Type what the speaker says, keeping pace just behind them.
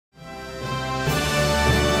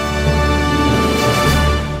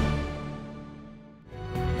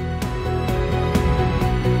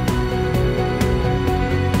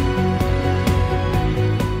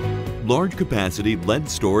large-capacity lead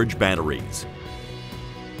storage batteries.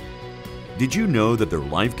 Did you know that their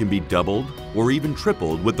life can be doubled or even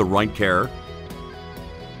tripled with the right care?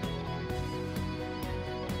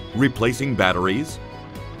 Replacing batteries?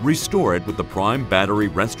 Restore it with the Prime Battery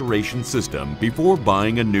Restoration System before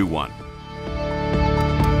buying a new one.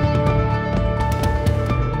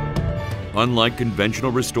 Unlike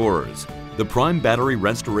conventional restorers, the Prime Battery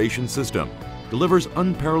Restoration System delivers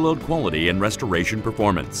unparalleled quality and restoration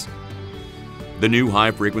performance. The new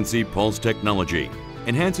high-frequency pulse technology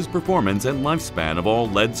enhances performance and lifespan of all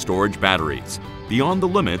lead storage batteries beyond the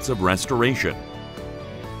limits of restoration.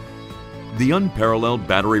 The unparalleled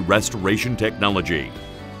battery restoration technology,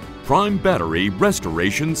 Prime Battery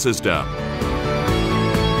Restoration System.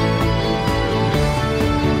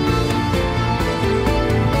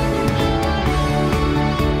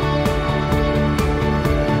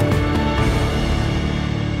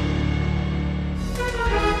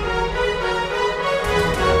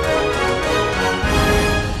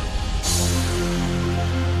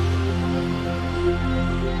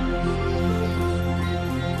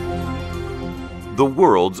 The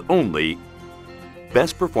world's only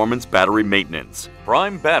best performance battery maintenance,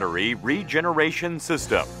 Prime Battery Regeneration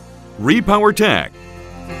System, Repowertek.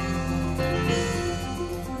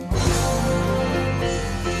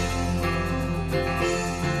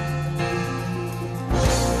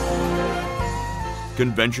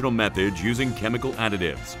 Conventional methods using chemical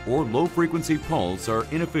additives or low-frequency pulse are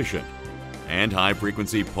inefficient, and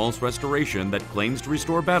high-frequency pulse restoration that claims to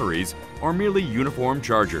restore batteries are merely uniform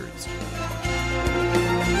chargers.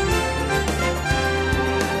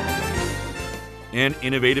 An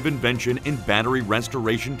innovative invention in battery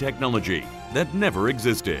restoration technology that never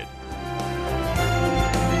existed.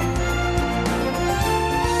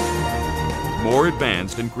 More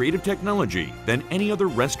advanced and creative technology than any other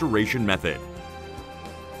restoration method.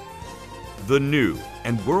 The new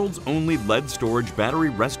and world's only lead storage battery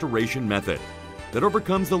restoration method that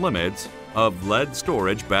overcomes the limits of lead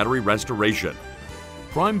storage battery restoration.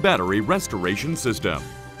 Prime Battery Restoration System.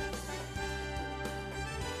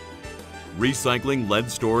 Recycling lead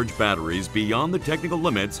storage batteries beyond the technical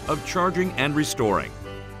limits of charging and restoring.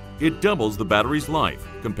 It doubles the battery's life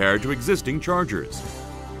compared to existing chargers.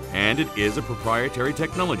 And it is a proprietary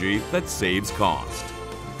technology that saves cost.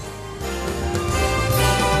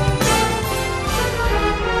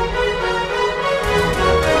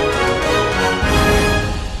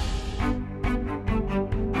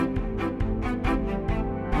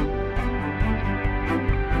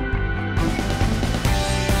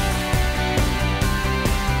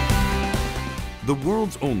 The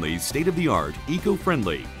world's only state-of-the-art,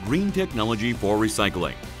 eco-friendly, green technology for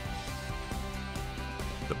recycling.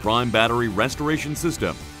 The Prime Battery Restoration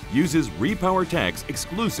System uses Repowertek's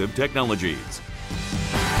exclusive technologies.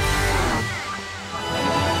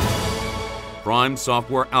 Prime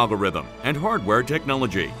software algorithm and hardware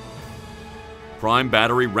technology. Prime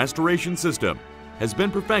Battery Restoration System has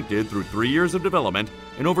been perfected through 3 years of development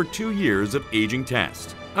and over 2 years of aging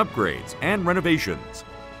tests, upgrades, and renovations.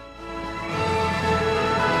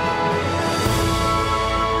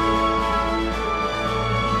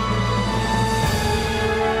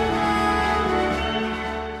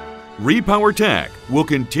 Repowertek will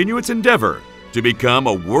continue its endeavor to become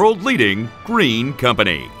a world-leading green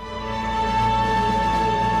company.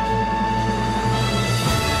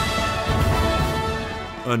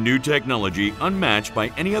 A new technology unmatched by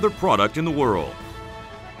any other product in the world.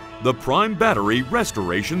 The Prime Battery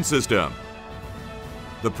Restoration System.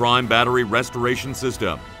 The Prime Battery Restoration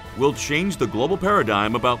System will change the global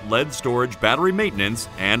paradigm about lead storage battery maintenance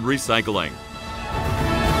and recycling.